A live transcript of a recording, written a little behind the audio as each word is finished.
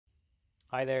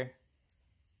Hi there,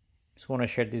 just want to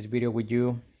share this video with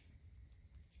you.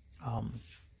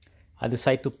 I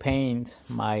decided to paint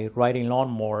my riding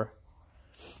lawnmower.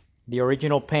 The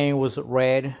original paint was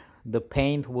red. The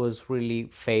paint was really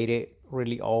faded,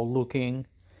 really old looking.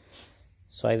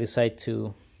 So I decided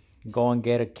to go and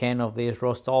get a can of this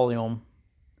Rustoleum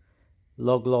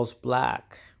low gloss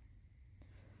black.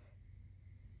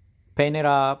 Paint it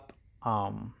up.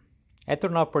 It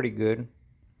turned out pretty good.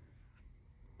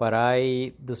 But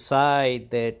I decided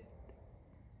that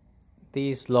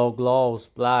this low gloss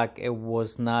black, it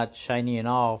was not shiny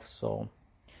enough, so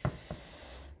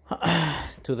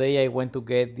today I went to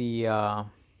get the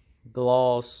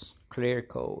gloss clear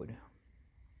coat.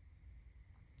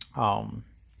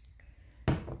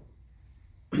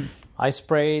 I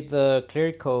sprayed the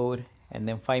clear coat, and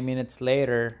then 5 minutes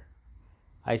later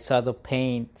I saw the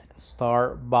paint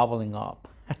start bubbling up.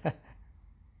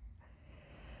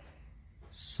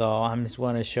 So I'm just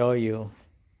want to show you.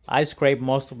 I scraped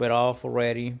most of it off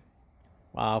already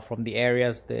from the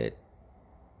areas that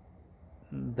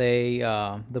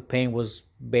the paint was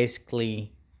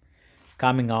basically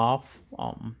coming off.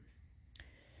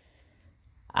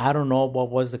 I don't know what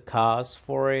was the cause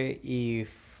for it,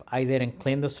 if I didn't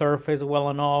clean the surface well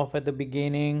enough at the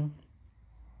beginning.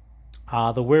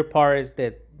 The weird part is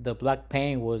that the black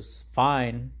paint was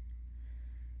fine,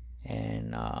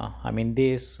 and I mean,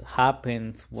 this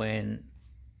happened when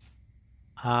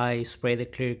I sprayed the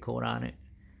clear coat on it.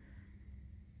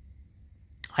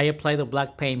 I applied the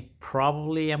black paint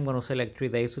probably, I'm gonna say, like 3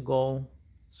 days ago.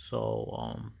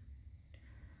 So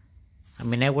I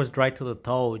mean, it was dry to the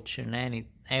touch and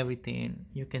everything.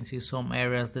 You can see some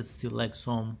areas that still like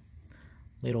some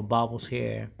little bubbles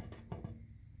here.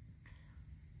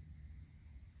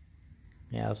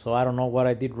 Yeah, so I don't know what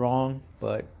I did wrong,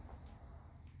 but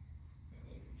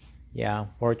yeah,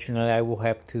 unfortunately I will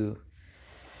have to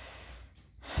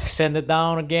sand it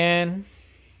down again.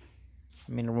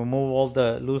 I mean, remove all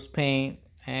the loose paint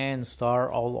and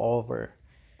start all over.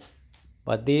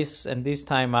 But this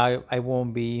time I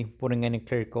won't be putting any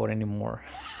clear coat anymore.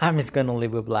 I'm just gonna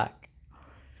leave it black.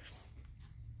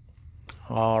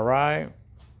 All right.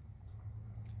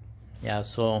 Yeah,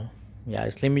 so yeah,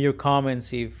 just leave me your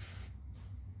comments if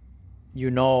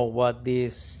you know what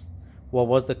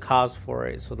was the cause for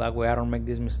it, so that way I don't make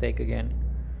this mistake again.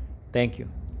 Thank you.